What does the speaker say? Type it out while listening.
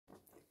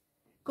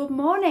Good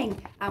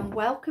morning and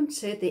welcome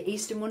to the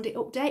Easter Monday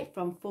update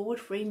from Fulwood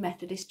Free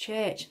Methodist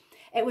Church.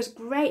 It was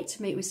great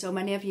to meet with so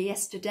many of you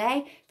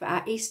yesterday for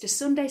our Easter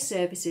Sunday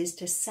services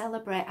to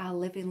celebrate our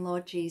living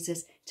Lord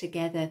Jesus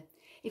together.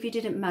 If you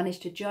didn't manage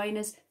to join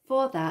us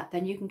for that,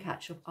 then you can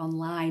catch up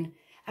online.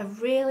 A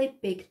really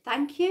big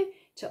thank you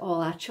to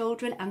all our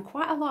children and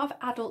quite a lot of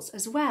adults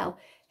as well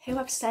who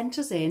have sent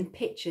us in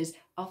pictures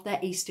of their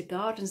Easter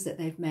gardens that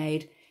they've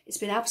made. It's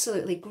been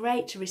absolutely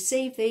great to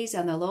receive these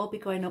and they'll all be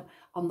going up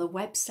on the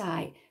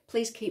website.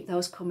 Please keep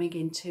those coming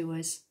in to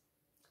us.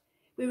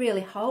 We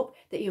really hope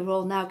that you're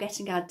all now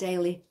getting our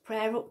daily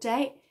prayer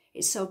update.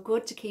 It's so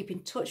good to keep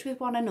in touch with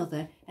one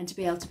another and to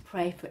be able to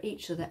pray for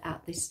each other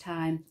at this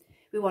time.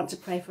 We want to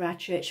pray for our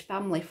church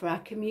family, for our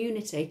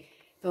community,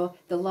 for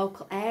the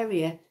local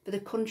area, for the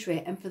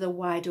country and for the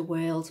wider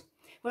world.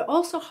 We're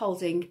also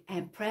holding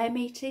prayer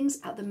meetings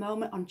at the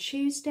moment on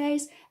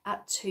Tuesdays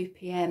at 2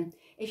 p.m.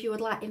 If you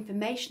would like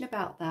information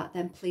about that,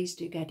 then please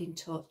do get in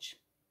touch.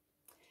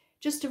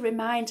 Just a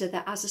reminder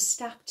that as a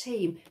staff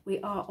team, we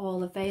are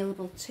all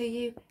available to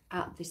you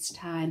at this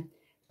time.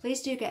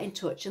 Please do get in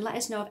touch and let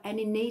us know of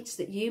any needs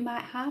that you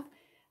might have,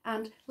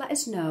 and let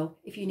us know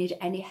if you need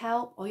any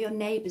help or your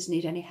neighbours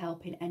need any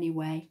help in any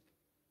way.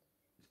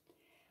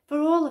 For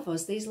all of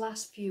us, these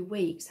last few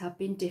weeks have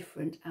been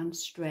different and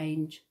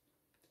strange.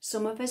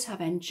 Some of us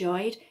have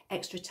enjoyed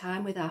extra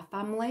time with our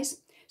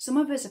families. Some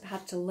of us have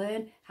had to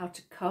learn how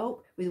to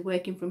cope with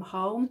working from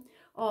home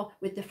or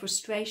with the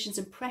frustrations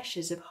and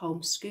pressures of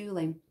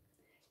homeschooling.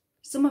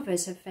 Some of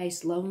us have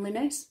faced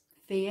loneliness,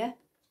 fear,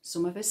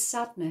 some of us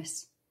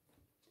sadness.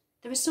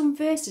 There are some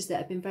verses that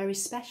have been very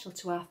special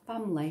to our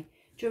family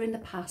during the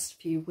past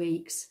few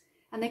weeks,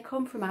 and they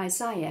come from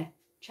Isaiah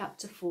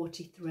chapter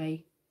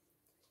 43.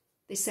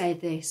 They say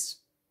this: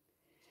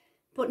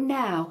 "But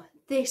now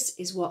this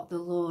is what the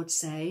Lord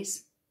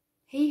says,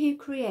 He who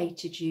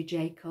created you,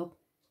 Jacob,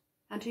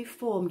 and who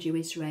formed you,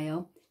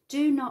 Israel,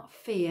 do not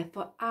fear,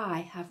 for I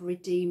have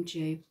redeemed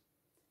you.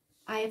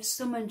 I have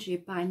summoned you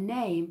by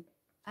name,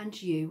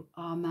 and you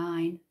are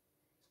mine.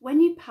 When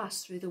you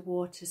pass through the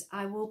waters,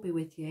 I will be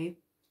with you,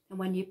 and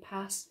when you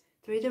pass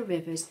through the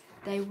rivers,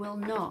 they will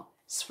not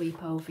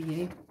sweep over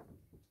you.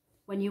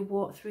 When you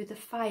walk through the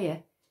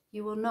fire,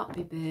 you will not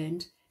be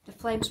burned. The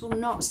flames will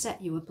not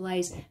set you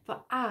ablaze,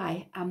 for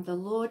I am the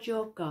Lord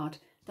your God,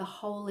 the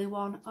Holy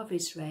One of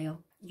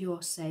Israel,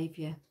 your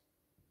Saviour."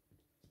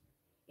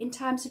 In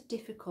times of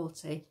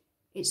difficulty,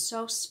 it's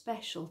so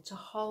special to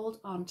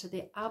hold on to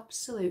the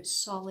absolute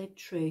solid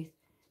truth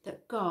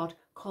that God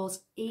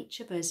calls each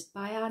of us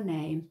by our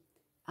name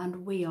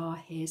and we are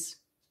His.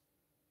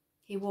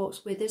 He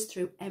walks with us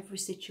through every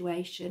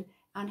situation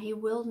and He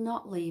will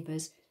not leave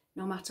us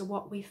no matter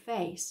what we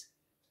face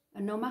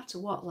and no matter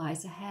what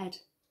lies ahead.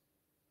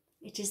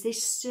 It is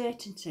this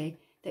certainty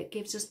that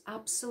gives us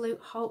absolute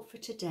hope for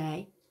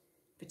today,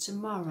 for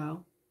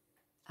tomorrow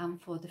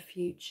and for the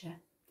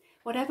future.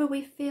 Whatever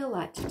we feel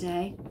like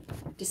today,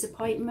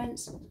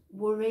 disappointments,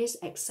 worries,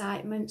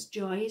 excitements,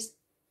 joys,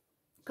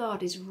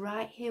 God is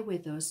right here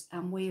with us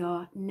and we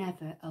are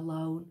never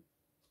alone.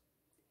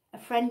 A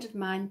friend of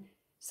mine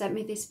sent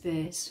me this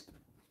verse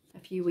a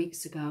few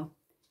weeks ago,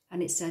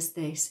 and it says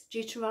this,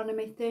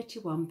 Deuteronomy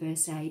 31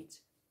 verse 8,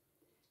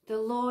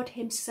 "The Lord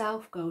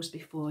Himself goes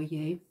before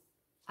you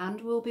and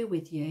will be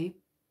with you.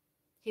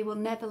 He will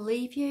never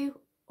leave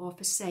you or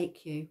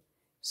forsake you,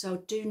 so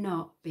do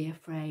not be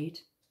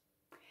afraid."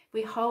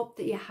 We hope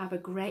that you have a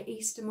great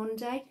Easter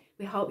Monday.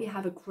 We hope you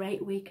have a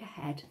great week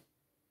ahead.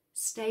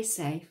 Stay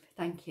safe,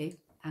 thank you,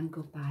 and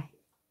goodbye.